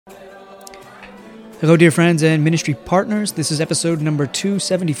Hello, dear friends and ministry partners. This is episode number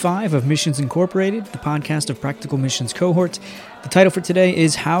 275 of Missions Incorporated, the podcast of Practical Missions Cohort. The title for today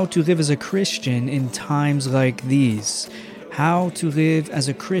is How to Live as a Christian in Times Like These. How to live as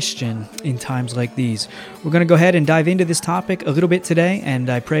a Christian in times like these. We're going to go ahead and dive into this topic a little bit today, and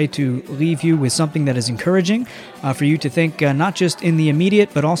I pray to leave you with something that is encouraging for you to think not just in the immediate,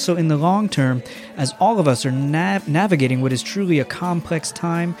 but also in the long term, as all of us are navigating what is truly a complex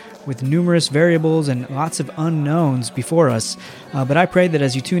time with numerous variables and lots of unknowns before us. But I pray that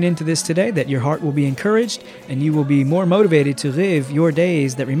as you tune into this today, that your heart will be encouraged and you will be more motivated to live your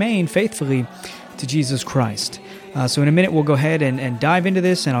days that remain faithfully to Jesus Christ. So in a minute, we'll go ahead and dive into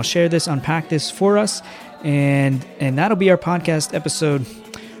this, and I'll share this, unpack this for us, and that'll be our podcast episode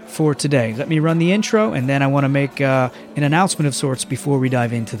for today. Let me run the intro, and then I want to make an announcement of sorts before we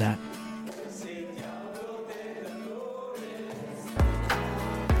dive into that.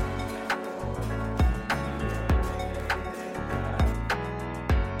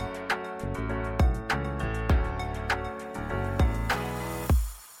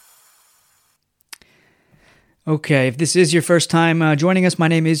 Okay, if this is your first time joining us, my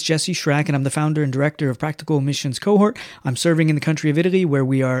name is Jesse Schrack, and I'm the founder and director of Practical Missions Cohort. I'm serving in the country of Italy, where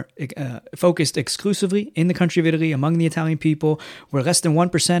we are focused exclusively in the country of Italy among the Italian people, where less than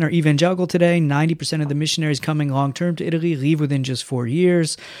 1% are evangelical today. 90% of the missionaries coming long-term to Italy leave within just 4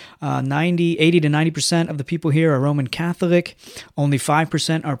 years. 80 to 90% of the people here are Roman Catholic. Only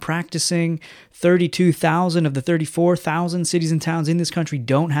 5% are practicing. 32,000 of the 34,000 cities and towns in this country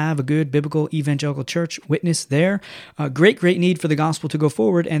don't have a good biblical evangelical church witness there. Great need for the gospel to go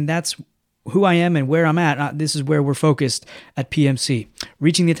forward, and that's who I am and where I'm at. This is where we're focused at PMC,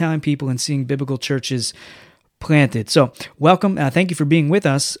 reaching the Italian people and seeing biblical churches planted. So welcome. Thank you for being with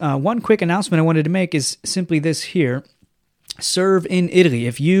us. One quick announcement I wanted to make is simply this here. Serve in Italy.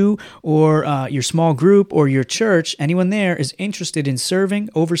 If you or your small group or your church, anyone there is interested in serving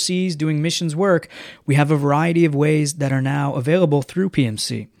overseas, doing missions work, we have a variety of ways that are now available through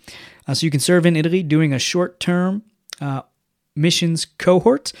PMC. So you can serve in Italy doing a short-term missions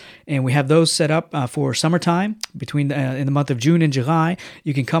cohort, and we have those set up for summertime between in the month of June and July.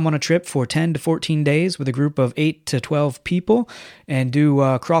 You can come on a trip for 10 to 14 days with a group of 8 to 12 people and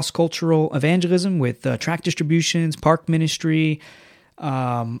do cross-cultural evangelism with tract distributions, park ministry,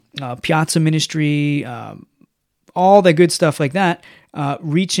 piazza ministry, all that good stuff like that,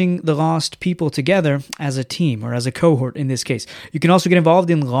 reaching the lost people together as a team or as a cohort in this case. You can also get involved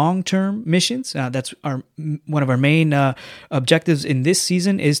in long-term missions. That's one of our main objectives in this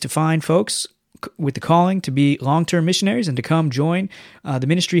season is to find folks with the calling to be long-term missionaries and to come join the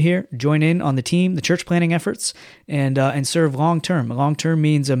ministry here, join in on the team, the church planting efforts, and serve long-term. Long-term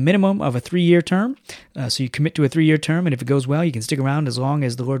means a minimum of a 3-year term. So you commit to a 3-year term, and if it goes well, you can stick around as long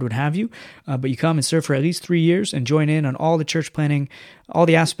as the Lord would have you. But you come and serve for at least 3 years and join in on all the church planting, all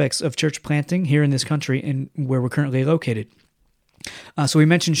the aspects of church planting here in this country and where we're currently located. So we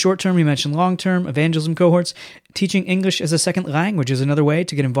mentioned short-term, we mentioned long-term, evangelism cohorts. Teaching English as a second language is another way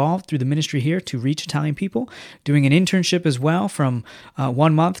to get involved through the ministry here to reach Italian people. Doing an internship as well from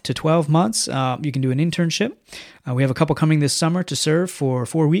 1 month to 12 months. You can do an internship. We have a couple coming this summer to serve for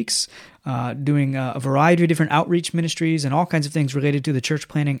 4 weeks, doing a variety of different outreach ministries and all kinds of things related to the church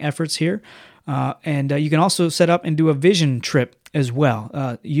planting efforts here. And you can also set up and do a vision trip as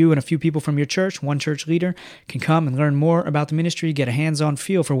well. You and a few people from your church, one church leader, can come and learn more about the ministry, get a hands-on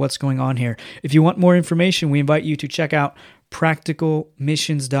feel for what's going on here. If you want more information, we invite you to check out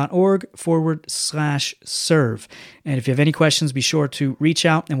practicalmissions.org/serve. And if you have any questions, be sure to reach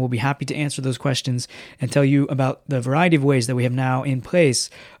out and we'll be happy to answer those questions and tell you about the variety of ways that we have now in place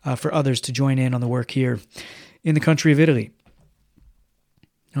for others to join in on the work here in the country of Italy.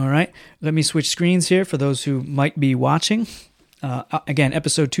 All right, let me switch screens here for those who might be watching. Again,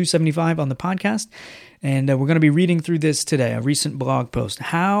 episode 275 on the podcast, and we're going to be reading through this today, a recent blog post,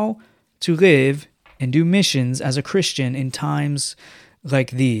 How to Live and Do Missions as a Christian in Times Like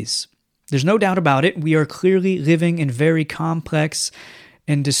These. There's no doubt about it, we are clearly living in very complex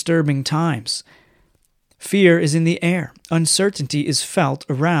and disturbing times. Fear is in the air. Uncertainty is felt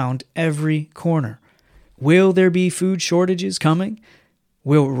around every corner. Will there be food shortages coming?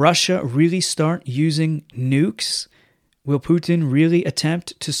 Will Russia really start using nukes? Will Putin really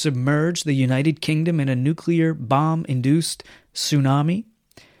attempt to submerge the United Kingdom in a nuclear bomb-induced tsunami?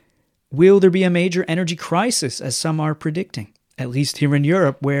 Will there be a major energy crisis, as some are predicting, at least here in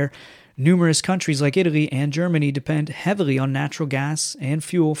Europe, where numerous countries like Italy and Germany depend heavily on natural gas and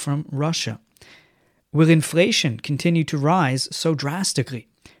fuel from Russia? Will inflation continue to rise so drastically?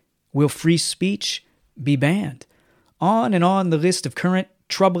 Will free speech be banned? On and on the list of current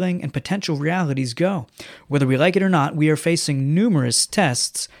troubling, and potential realities go. Whether we like it or not, we are facing numerous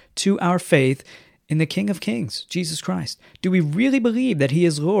tests to our faith in the King of Kings, Jesus Christ. Do we really believe that He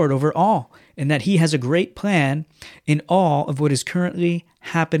is Lord over all and that He has a great plan in all of what is currently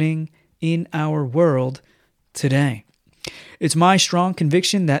happening in our world today? It's my strong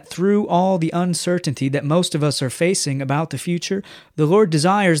conviction that through all the uncertainty that most of us are facing about the future, the Lord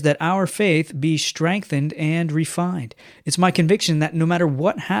desires that our faith be strengthened and refined. It's my conviction that no matter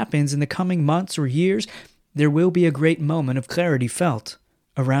what happens in the coming months or years, there will be a great moment of clarity felt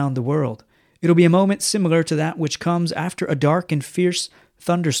around the world. It'll be a moment similar to that which comes after a dark and fierce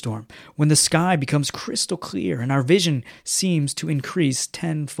thunderstorm, when the sky becomes crystal clear and our vision seems to increase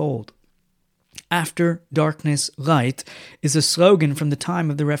tenfold. After darkness, light is a slogan from the time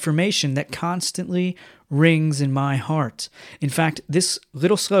of the Reformation that constantly rings in my heart. In fact, this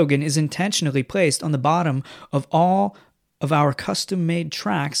little slogan is intentionally placed on the bottom of all of our custom-made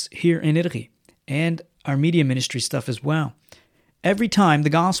tracts here in Italy, and our media ministry stuff as well. Every time the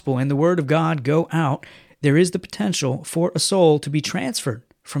gospel and the word of God go out, there is the potential for a soul to be transferred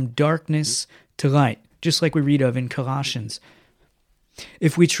from darkness to light, just like we read of in Colossians.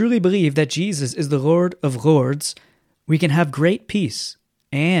 If we truly believe that Jesus is the Lord of Lords, we can have great peace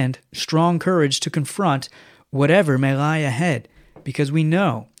and strong courage to confront whatever may lie ahead, because we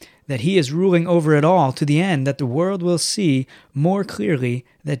know that He is ruling over it all to the end that the world will see more clearly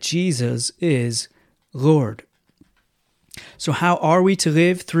that Jesus is Lord. So how are we to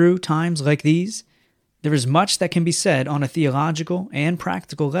live through times like these? There is much that can be said on a theological and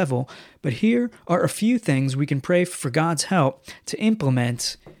practical level, but here are a few things we can pray for God's help to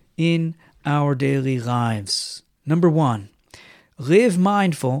implement in our daily lives. Number 1, live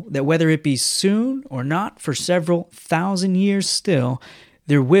mindful that whether it be soon or not for several thousand years still,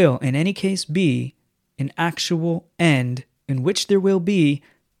 there will in any case be an actual end in which there will be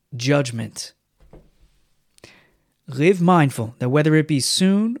judgment. Live mindful that whether it be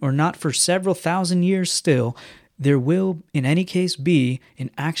soon or not for several thousand years still, there will in any case be an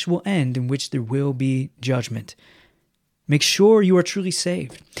actual end in which there will be judgment. Make sure you are truly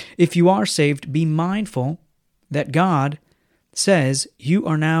saved. If you are saved, be mindful that God says you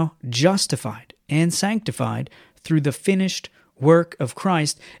are now justified and sanctified through the finished work of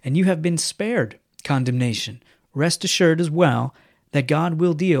Christ, and you have been spared condemnation. Rest assured as well that God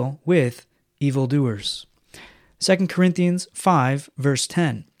will deal with evildoers. 2 Corinthians 5, verse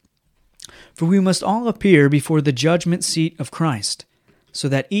 10. For we must all appear before the judgment seat of Christ, so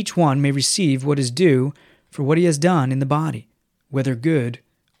that each one may receive what is due for what he has done in the body, whether good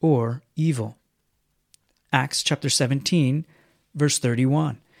or evil. Acts chapter 17, verse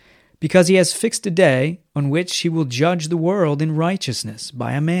 31. Because He has fixed a day on which He will judge the world in righteousness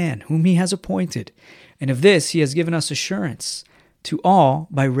by a man whom He has appointed, and of this He has given us assurance to all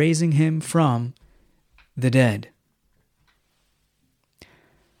by raising Him from the dead.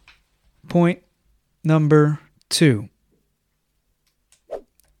 Point number 2.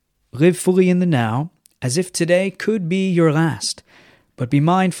 Live fully in the now, as if today could be your last, but be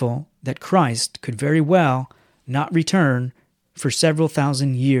mindful that Christ could very well not return for several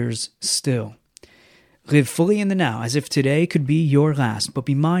thousand years still. Live fully in the now, as if today could be your last, but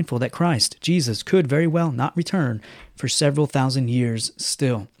be mindful that Christ, Jesus, could very well not return for several thousand years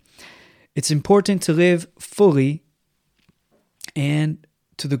still. It's important to live fully and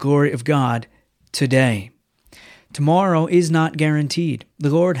to the glory of God today. Tomorrow is not guaranteed. The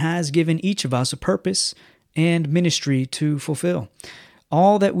Lord has given each of us a purpose and ministry to fulfill.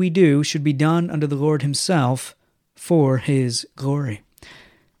 All that we do should be done under the Lord Himself for His glory.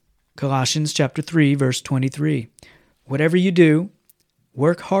 Colossians chapter 3, verse 23. Whatever you do,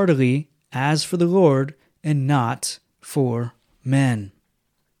 work heartily as for the Lord and not for men.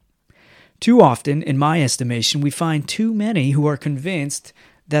 Too often, in my estimation, we find too many who are convinced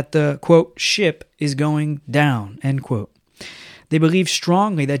that the, quote, ship is going down, end quote. They believe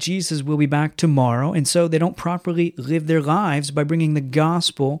strongly that Jesus will be back tomorrow, and so they don't properly live their lives by bringing the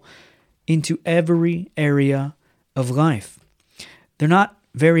gospel into every area of life. They're not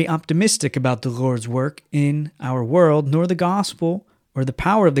very optimistic about the Lord's work in our world, nor the gospel or the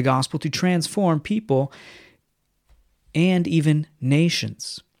power of the gospel to transform people and even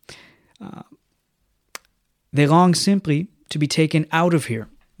nations. They long simply to be taken out of here.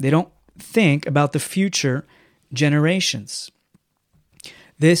 They don't think about the future generations.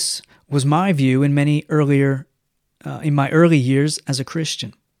 This was my view in my early years as a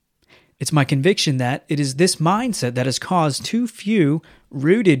Christian. It's my conviction that it is this mindset that has caused too few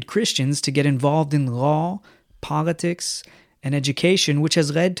rooted Christians to get involved in law, politics, and education, which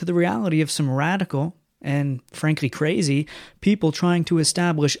has led to the reality of some radical and frankly crazy people trying to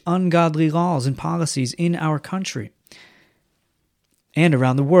establish ungodly laws and policies in our country and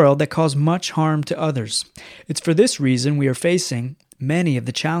around the world that cause much harm to others. It's for this reason we are facing many of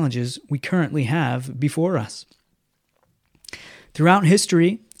the challenges we currently have before us. Throughout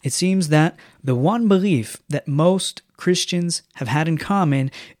history, it seems that the one belief that most Christians have had in common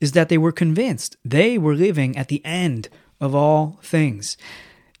is that they were convinced they were living at the end of all things.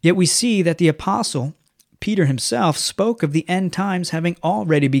 Yet we see that the apostle Peter himself spoke of the end times having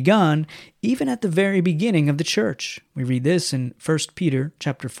already begun, even at the very beginning of the church. We read this in 1 Peter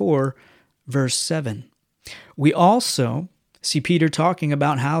chapter 4, verse 7. We also see Peter talking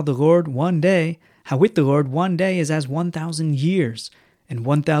about how with the Lord one day is as 1,000 years, and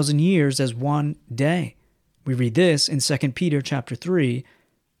 1,000 years as one day. We read this in 2 Peter chapter 3,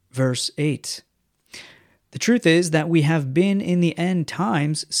 verse 8. The truth is that we have been in the end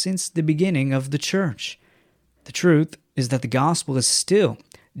times since the beginning of the church. The truth is that the gospel is still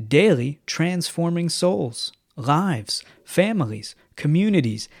daily transforming souls, lives, families,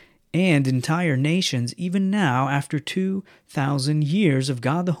 communities, and entire nations, even now after 2,000 years of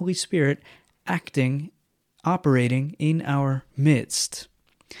God the Holy Spirit operating in our midst.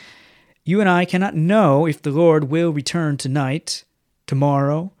 You and I cannot know if the Lord will return tonight,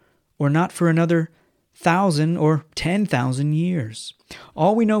 tomorrow, or not for another 1,000 or 10,000 years.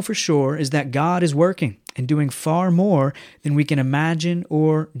 All we know for sure is that God is working and doing far more than we can imagine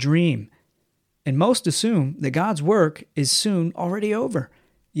or dream. And most assume that God's work is soon already over.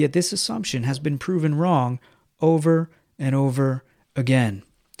 Yet this assumption has been proven wrong over and over again.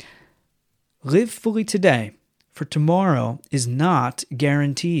 Live fully today, for tomorrow is not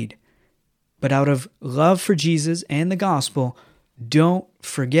guaranteed. But out of love for Jesus and the gospel, don't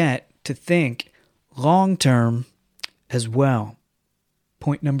forget to think long-term as well.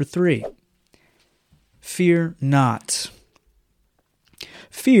 Point number 3. Fear not.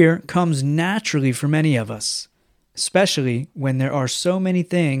 Fear comes naturally for many of us, especially when there are so many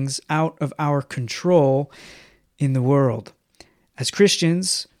things out of our control in the world. As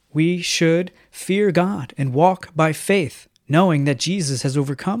Christians, we should fear God and walk by faith, knowing that Jesus has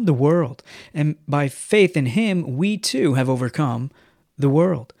overcome the world, and by faith in Him, we too have overcome the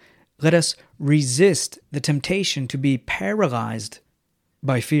world. Let us resist the temptation to be paralyzed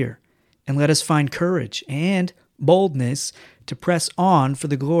by fear, and let us find courage and boldness to press on for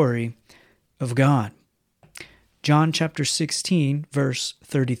the glory of God. John chapter 16, verse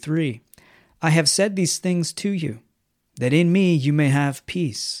 33. I have said these things to you, that in me you may have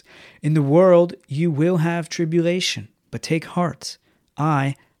peace. In the world you will have tribulation, but take heart,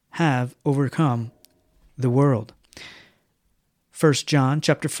 I have overcome the world. 1 John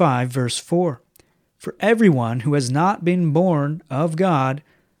chapter 5, verse 4. For everyone who has been born of God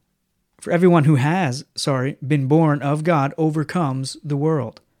overcomes the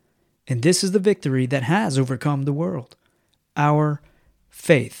world. And this is the victory that has overcome the world, our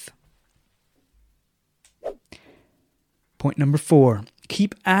faith. Point number 4,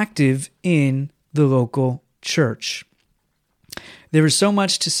 keep active in the local church. There is so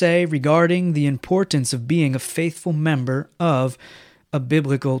much to say regarding the importance of being a faithful member of a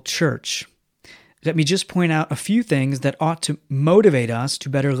biblical church. Let me just point out a few things that ought to motivate us to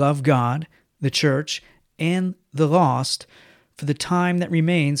better love God, the church, and the lost for the time that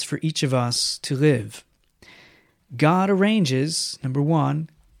remains for each of us to live. God arranges, number 1,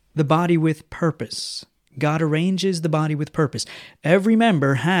 the body with purpose. God arranges the body with purpose. Every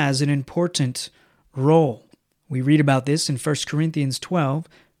member has an important role. We read about this in 1 Corinthians 12,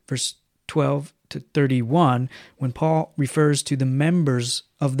 verse 12 to 31, when Paul refers to the members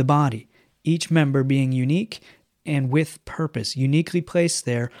of the body, each member being unique and with purpose, uniquely placed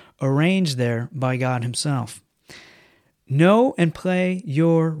there, arranged there by God Himself. Know and play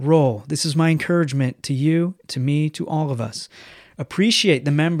your role. This is my encouragement to you, to me, to all of us. Appreciate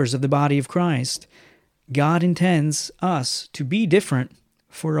the members of the body of Christ. God intends us to be different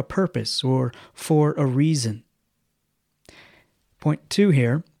for a purpose or for a reason. Point 2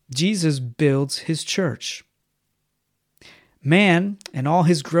 here, Jesus builds His church. Man and all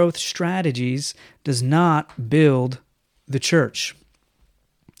his growth strategies does not build the church.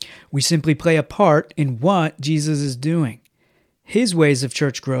 We simply play a part in what Jesus is doing. His ways of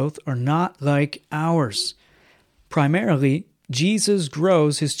church growth are not like ours. Primarily, Jesus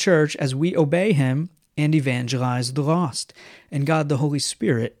grows His church as we obey Him and evangelize the lost, and God the Holy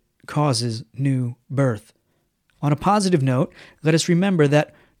Spirit causes new birth. On a positive note, let us remember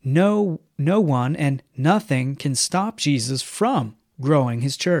that no one and nothing can stop Jesus from growing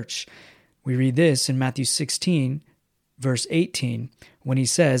His church. We read this in Matthew 16, verse 18, when He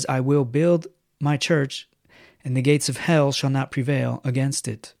says, I will build my church, and the gates of hell shall not prevail against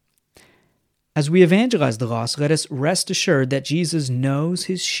it. As we evangelize the lost, let us rest assured that Jesus knows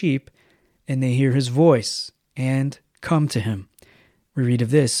his sheep and they hear his voice and come to him. We read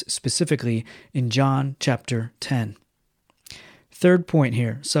of this specifically in John chapter 10. Third point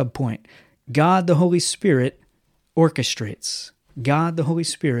here, subpoint. God the Holy Spirit orchestrates. God the Holy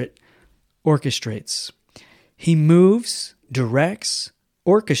Spirit orchestrates. He moves, directs,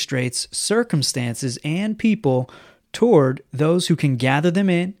 orchestrates circumstances and people toward those who can gather them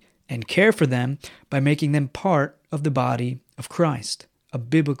in and care for them by making them part of the body of Christ, a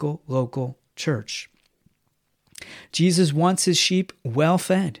biblical local church. Jesus wants his sheep well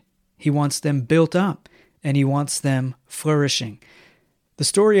fed. He wants them built up, and he wants them flourishing. The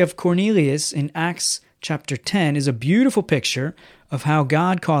story of Cornelius in Acts chapter 10 is a beautiful picture of how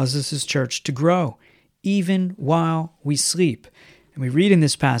God causes his church to grow, even while we sleep. And we read in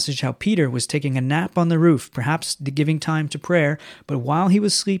this passage how Peter was taking a nap on the roof, perhaps giving time to prayer, but while he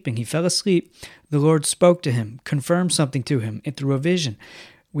was sleeping, he fell asleep, the Lord spoke to him, confirmed something to him through a vision.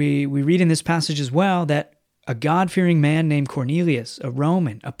 We read in this passage as well that a God-fearing man named Cornelius, a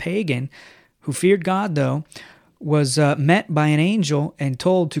Roman, a pagan, who feared God though, was met by an angel and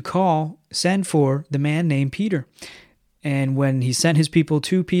told to send for the man named Peter. And when he sent his people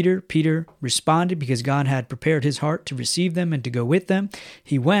to Peter, Peter responded because God had prepared his heart to receive them and to go with them.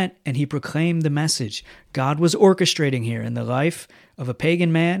 He went and he proclaimed the message. God was orchestrating here in the life of a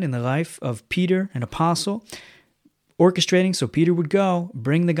pagan man, in the life of Peter, an apostle, orchestrating so Peter would go,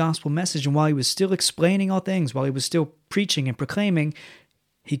 bring the gospel message, and while he was still explaining all things, while he was still preaching and proclaiming,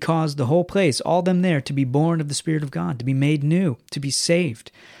 he caused the whole place, all them there, to be born of the Spirit of God, to be made new, to be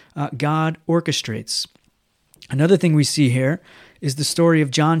saved. God orchestrates. Another thing we see here is the story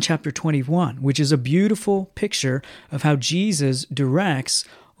of John chapter 21, which is a beautiful picture of how Jesus directs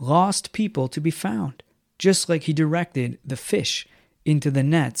lost people to be found, just like he directed the fish into the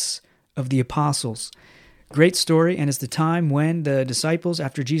nets of the apostles. Great story, and it's the time when the disciples,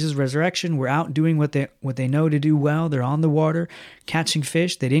 after Jesus' resurrection, were out doing what they know to do well. They're on the water, catching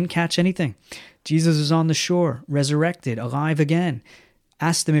fish. They didn't catch anything. Jesus is on the shore, resurrected, alive again.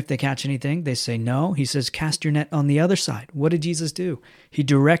 Ask them if they catch anything. They say no. He says, cast your net on the other side. What did Jesus do? He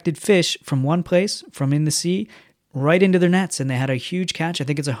directed fish from one place, from in the sea, right into their nets, and they had a huge catch. I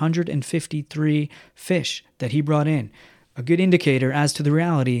think it's 153 fish that he brought in. A good indicator as to the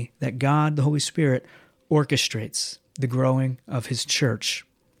reality that God, the Holy Spirit, orchestrates the growing of his church.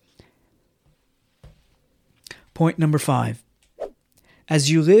 Point number 5.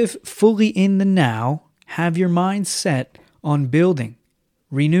 As you live fully in the now, have your mind set on building,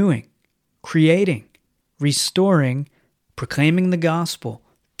 renewing, creating, restoring, proclaiming the gospel,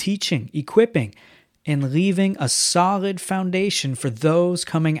 teaching, equipping, and leaving a solid foundation for those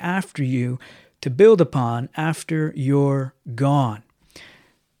coming after you to build upon after you're gone.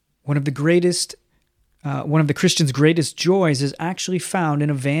 One of the Christian's greatest joys is actually found in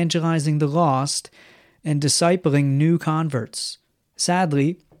evangelizing the lost and discipling new converts.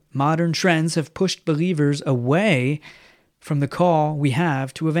 Sadly, modern trends have pushed believers away from the call we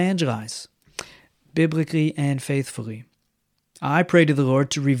have to evangelize, biblically and faithfully. I pray to the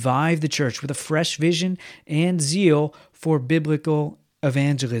Lord to revive the church with a fresh vision and zeal for biblical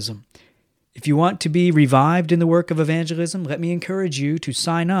evangelism. If you want to be revived in the work of evangelism, let me encourage you to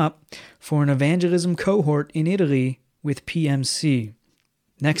sign up for an evangelism cohort in Italy with PMC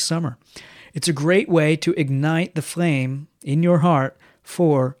next summer. It's a great way to ignite the flame in your heart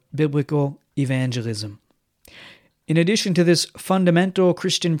for biblical evangelism. In addition to this fundamental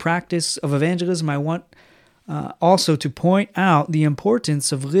Christian practice of evangelism, I want also to point out the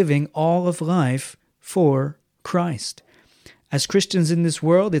importance of living all of life for Christ. As Christians in this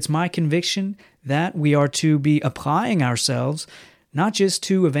world, it's my conviction that we are to be applying ourselves not just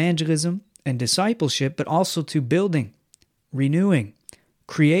to evangelism and discipleship, but also to building, renewing,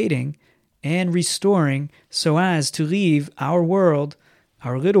 creating, and restoring so as to leave our world,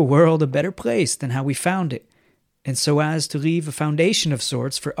 our little world, a better place than how we found it, and so as to leave a foundation of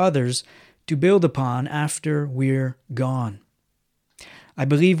sorts for others to build upon after we're gone. I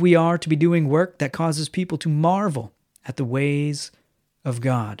believe we are to be doing work that causes people to marvel at the ways of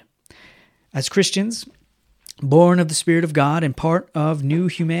God. As Christians, born of the Spirit of God and part of new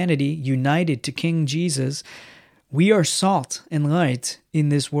humanity united to King Jesus, we are salt and light in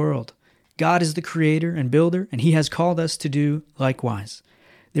this world. God is the creator and builder, and he has called us to do likewise.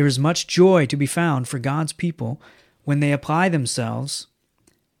 There is much joy to be found for God's people when they apply themselves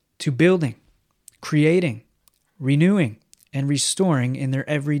to building, creating, renewing, and restoring in their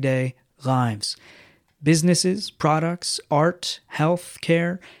everyday lives. Businesses, products, art, health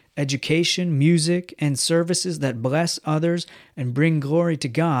care, education, music, and services that bless others and bring glory to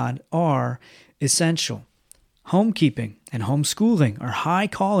God are essential. Homekeeping and homeschooling are high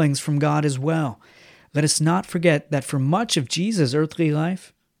callings from God as well. Let us not forget that for much of Jesus' earthly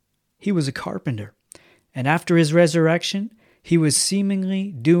life, he was a carpenter. And after his resurrection, he was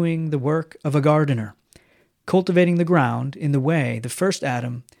seemingly doing the work of a gardener, cultivating the ground in the way the first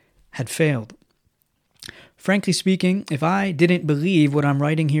Adam had failed. Frankly speaking, if I didn't believe what I'm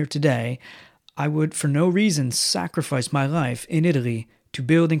writing here today, I would for no reason sacrifice my life in Italy to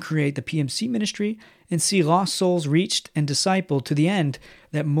build and create the PMC ministry and see lost souls reached and discipled to the end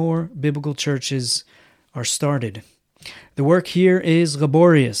that more biblical churches are started. The work here is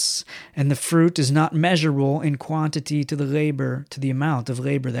laborious, and the fruit is not measurable in quantity to the amount of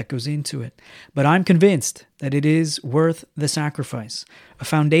labor that goes into it. But I'm convinced that it is worth the sacrifice. A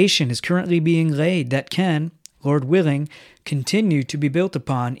foundation is currently being laid that can, Lord willing, continue to be built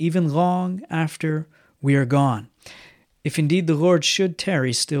upon even long after we are gone, if indeed the Lord should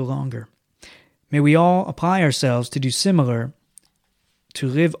tarry still longer. May we all apply ourselves to do similar, to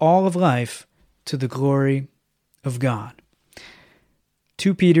live all of life to the glory of God.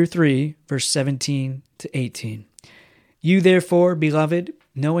 2 Peter 3, verse 17 to 18. You therefore, beloved,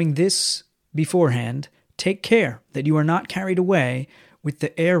 knowing this beforehand, take care that you are not carried away with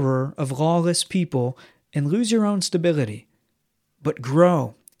the error of lawless people and lose your own stability, but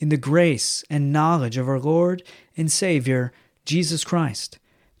grow in the grace and knowledge of our Lord and Savior, Jesus Christ.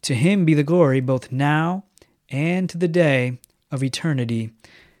 To him be the glory both now and to the day of eternity.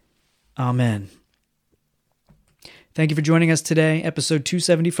 Amen. Thank you for joining us today, episode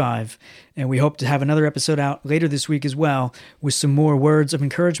 275, and we hope to have another episode out later this week as well with some more words of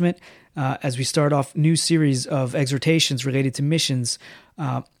encouragement as we start off new series of exhortations related to missions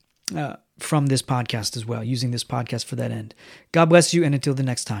from this podcast as well, using this podcast for that end. God bless you, and until the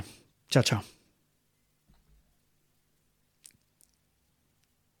next time. Ciao, ciao.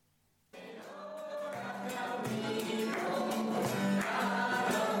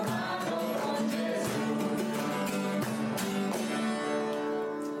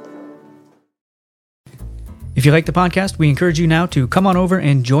 If you like the podcast, we encourage you now to come on over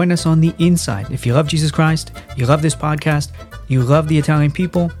and join us on the inside. If you love Jesus Christ, you love this podcast, you love the Italian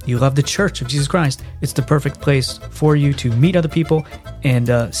people, you love the Church of Jesus Christ, it's the perfect place for you to meet other people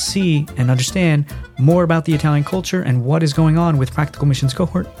and see and understand more about the Italian culture and what is going on with Practical Missions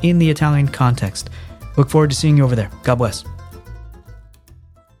Cohort in the Italian context. Look forward to seeing you over there. God bless.